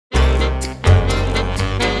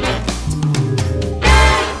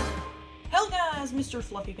Mr.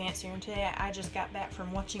 Fluffy Pants here, and today I just got back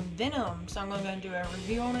from watching Venom, so I'm going to go and do a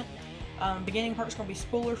review on it. Beginning part's going to be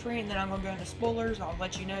spoiler free, and then I'm going to go into spoilers. I'll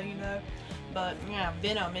let you know, But yeah,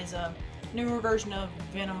 Venom is a newer version of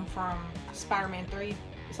Venom from Spider-Man 3.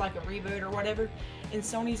 It's like a reboot or whatever in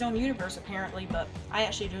Sony's own universe apparently, but I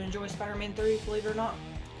actually do enjoy Spider-Man 3, believe it or not.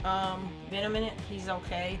 Venom in it, he's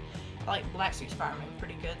okay. I like Black Suit Spider-Man,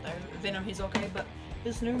 pretty good though. Venom, he's okay, but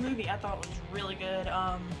this new movie I thought was really good.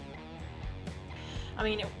 I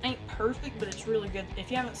mean, it ain't perfect, but it's really good. If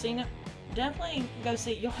you haven't seen it, definitely go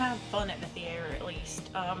see it. You'll have fun at the theater at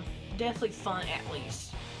least. Definitely fun at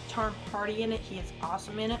least. Tom Hardy in it, he is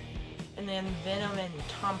awesome in it. And then Venom and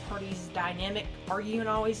Tom Hardy's dynamic arguing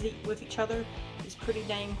always with each other is pretty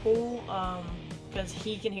dang cool. Because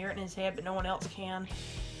he can hear it in his head, but no one else can.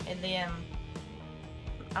 And then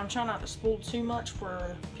I'm trying not to spoil too much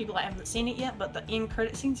for people that haven't seen it yet, but the end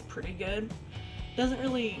credit scene's pretty good. Doesn't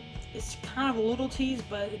really, it's kind of a little tease,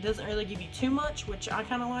 but it doesn't really give you too much, which I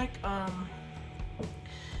kind of like.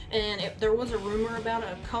 And there was a rumor about it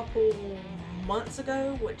a couple months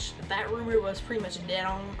ago, which that rumor was pretty much dead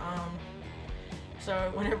on.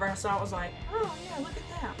 So whenever I saw it, I was like, oh yeah, look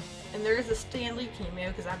at that. And there is a Stan Lee cameo,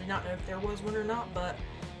 because I did not know if there was one or not, but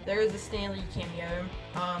there is a Stan Lee cameo.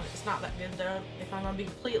 It's not that good though, if I'm going to be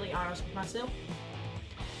completely honest with myself.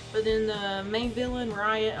 But then the main villain,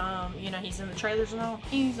 Riot, you know, he's in the trailers and all,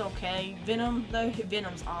 he's okay. Venom, though,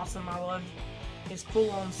 Venom's awesome. I love his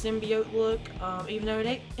full-on symbiote look, even though it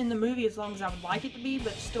ain't in the movie as long as I would like it to be,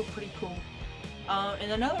 but it's still pretty cool.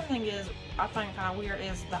 And another thing is, I find kind of weird,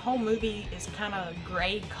 is the whole movie is kind of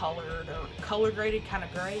gray colored, or color graded kind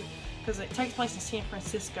of gray, because it takes place in San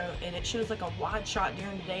Francisco, and it shows like a wide shot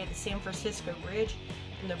during the day of the San Francisco Bridge.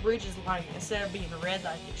 And the bridge is like, instead of being red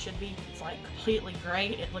like it should be, it's like completely gray.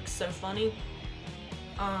 It looks so funny.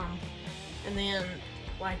 And then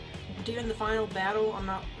like during the final battle, I'm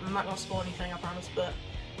not gonna spoil anything, I promise, but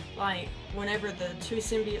like whenever the two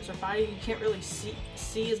symbiotes are fighting, you can't really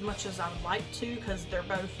see as much as I would like to, because they're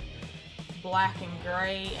both black and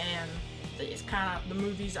gray, and it's kind of, the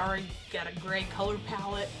movie's already got a gray color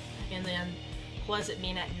palette, and then plus it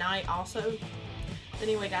being at night also.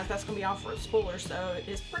 Anyway guys, that's going to be all for spoilers, so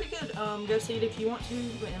it's pretty good. Go see it if you want to,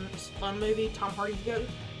 and it's a fun movie. Tom Hardy's good.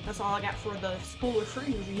 That's all I got for the spoiler-free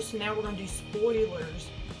review, so now we're going to do spoilers.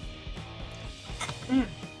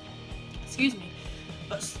 Excuse me.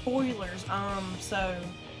 But spoilers, so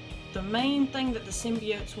the main thing that the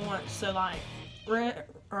symbiotes want, so like,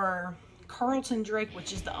 Carlton Drake,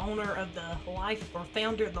 which is the owner of the Life, or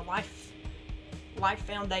founder of the Life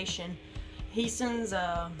Foundation, he sends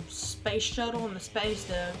a space shuttle into space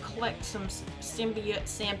to collect some symbiote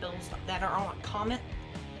samples that are on a comet.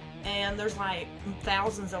 And there's like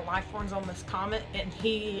thousands of life forms on this comet, and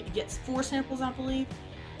he gets 4 samples, I believe.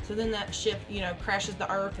 So then that ship, you know, crashes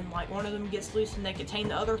the Earth, and like one of them gets loose, and they contain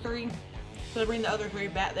the other 3. So they bring the other 3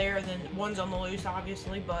 back there, and then one's on the loose,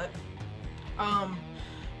 obviously. But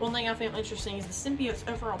one thing I found interesting is the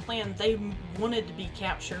symbiotes' overall plan. They wanted to be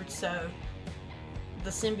captured, so the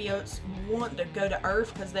symbiotes want to go to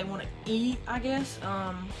Earth because they want to eat, I guess,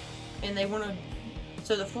 and they want to,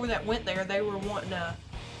 so the 4 that went there, they were wanting to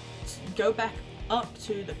go back up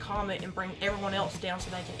to the comet and bring everyone else down so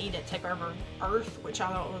they can eat it, take over Earth, which I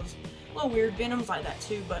thought was a little weird. Venom's like that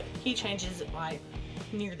too, but he changes it like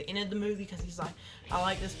near the end of the movie, because he's like, I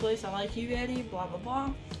like this place, I like you, Eddie, blah blah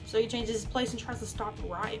blah. So he changes his place and tries to stop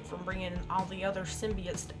Riot from bringing all the other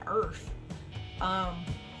symbiotes to Earth.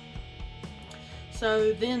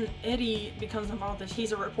 So then Eddie becomes involved with this.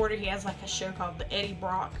 He's a reporter. He has like a show called the Eddie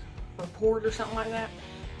Brock Report or something like that.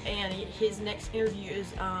 And his next interview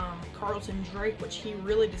is Carlton Drake, which he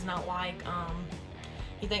really does not like.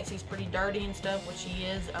 He thinks he's pretty dirty and stuff, which he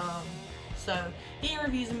is. So he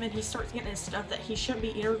interviews him, and he starts getting his stuff that he shouldn't be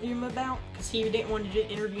interviewing him about, because he didn't want to do the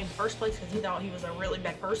interview in the first place, because he thought he was a really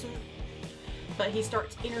bad person. But he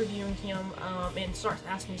starts interviewing him and starts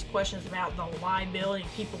asking these questions about the liability,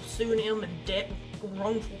 people suing him, and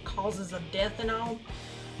wrongful causes of death and all.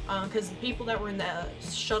 Because the people that were in the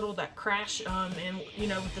shuttle that crashed, and you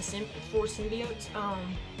know, with the 4 symbiotes,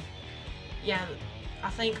 yeah, I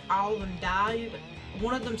think all of them died.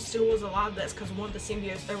 One of them still was alive. That's because one of the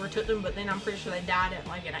symbiotes overtook them, but then I'm pretty sure they died at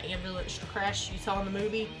like an ambulance crash you saw in the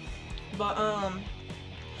movie. But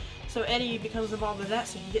so Eddie becomes involved with that,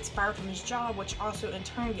 so he gets fired from his job, which also in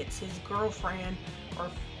turn gets his girlfriend or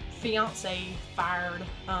fiance fired,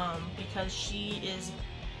 because she is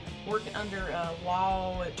working under a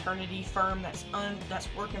law attorney firm that's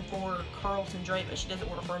working for Carlton Drake, but she doesn't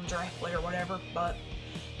work for him directly or whatever. But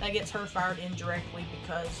that gets her fired indirectly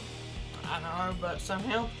because, I don't know, but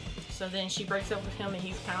somehow. So then she breaks up with him, and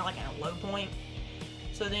he's kind of like at a low point.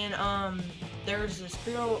 So then there's this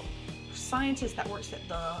girl scientist that works at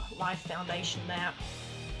the Life Foundation that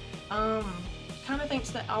kind of thinks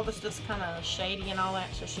that all this stuff's kind of shady and all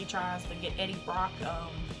that, so she tries to get Eddie Brock to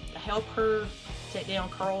help her take down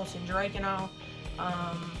Carlton Drake and all.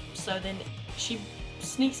 So then she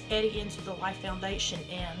sneaks Eddie into the Life Foundation,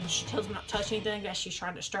 and she tells him not to touch anything, that she's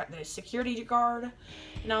trying to distract the security guard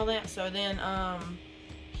and all that. So then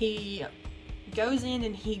he goes in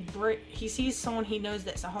and he sees someone he knows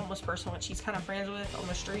that's a homeless person, which he's kind of friends with, on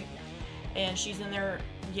the street, and she's in there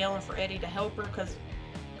yelling for Eddie to help her, because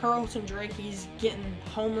Carlton Drake, he's getting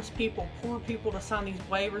homeless people, poor people, to sign these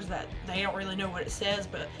waivers that they don't really know what it says,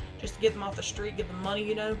 but just to get them off the street, give them money,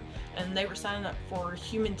 you know. And they were signing up for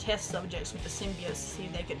human test subjects with the symbiotes to see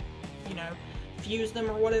if they could, you know, fuse them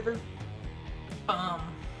or whatever.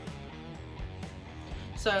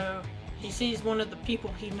 So he sees one of the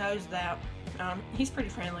people he knows that he's pretty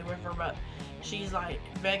friendly with her, but she's like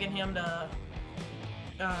begging him to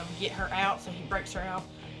get her out, so he breaks her out.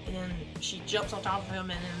 And then she jumps on top of him,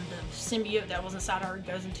 and then the symbiote that was inside her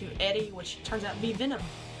goes into Eddie, which turns out to be Venom.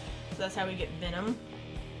 So that's how we get Venom.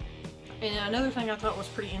 And another thing I thought was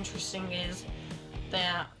pretty interesting is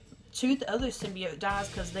that the other symbiote dies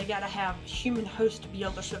because they gotta have human hosts to be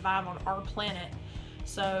able to survive on our planet.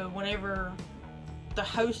 So whenever the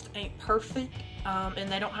host ain't perfect,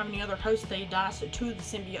 and they don't have any other hosts, they die, so 2 of the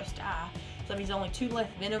symbiotes die. So that means only 2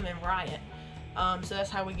 left, Venom and Riot. So that's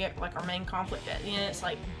how we get like our main conflict at the end. It's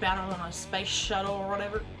like battle on a space shuttle or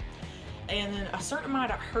whatever, and then a certain amount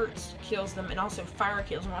of hurts kills them, and also fire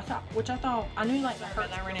kills them. I knew like the hurt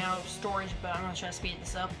that ran out of storage, but I'm gonna try to speed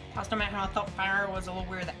this up. I was talking about how I thought fire was a little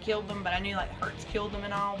weird that killed them, but I knew like the hurts killed them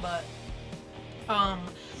and all. But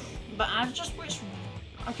I just wish.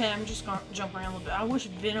 Okay, I'm just gonna jump around a little bit. I wish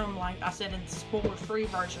Venom, like I said in the spoiler-free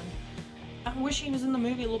version, I wish he was in the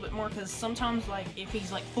movie a little bit more, because sometimes, like, if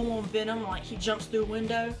he's like full on Venom, like he jumps through a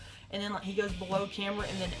window and then like he goes below camera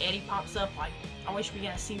and then Eddie pops up, like I wish we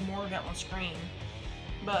got to see more of that on screen.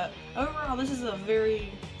 But overall, this is a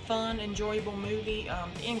very fun, enjoyable movie.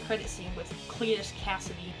 The end credit scene with Cletus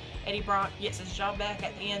Cassidy, Eddie Brock gets his job back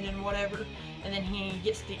at the end and whatever, and then he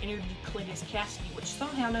gets to interview Cletus Cassidy, which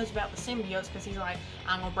somehow knows about the symbiotes, because he's like,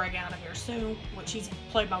 I'm gonna break out of here soon, which he's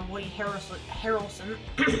played by Woody Harrelson.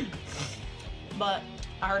 But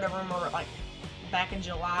I heard a rumor like back in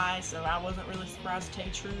July, so I wasn't really surprised to tell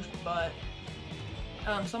you the truth. But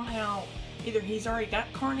somehow either he's already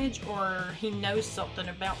got Carnage or he knows something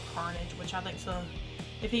about Carnage, which I think so.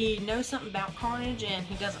 If he knows something about Carnage and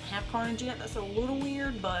he doesn't have Carnage yet, that's a little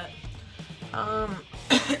weird, but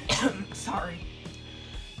sorry.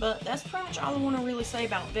 But that's pretty much all I want to really say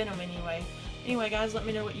about Venom anyway. Anyway, guys, let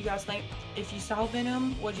me know what you guys think. If you saw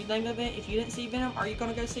Venom, what'd you think of it? If you didn't see Venom, are you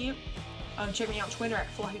going to go see it? Check me out on Twitter at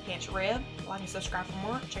FluffyPantsRed. Like and subscribe for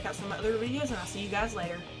more. Check out some other videos, and I'll see you guys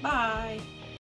later. Bye!